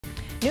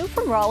New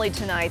from Raleigh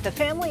tonight, the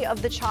family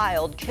of the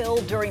child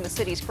killed during the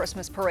city's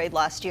Christmas parade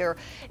last year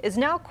is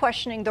now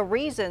questioning the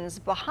reasons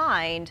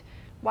behind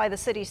why the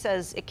city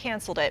says it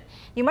canceled it.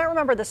 You might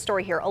remember this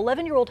story here.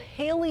 11-year-old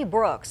Haley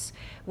Brooks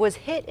was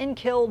hit and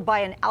killed by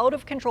an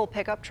out-of-control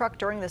pickup truck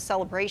during the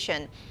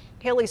celebration.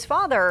 Haley's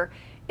father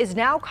is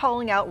now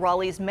calling out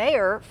Raleigh's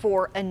mayor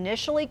for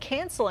initially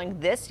canceling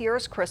this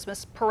year's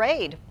Christmas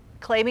parade,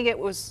 claiming it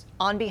was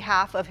on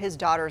behalf of his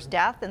daughter's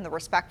death and the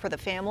respect for the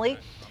family.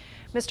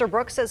 Mr.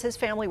 Brooks says his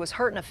family was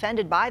hurt and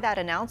offended by that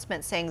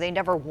announcement, saying they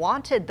never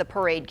wanted the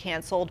parade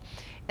canceled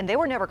and they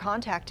were never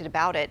contacted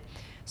about it.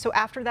 So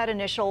after that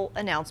initial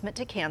announcement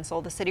to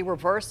cancel, the city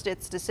reversed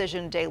its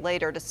decision a day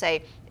later to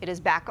say it is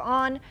back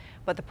on,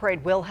 but the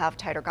parade will have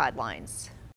tighter guidelines.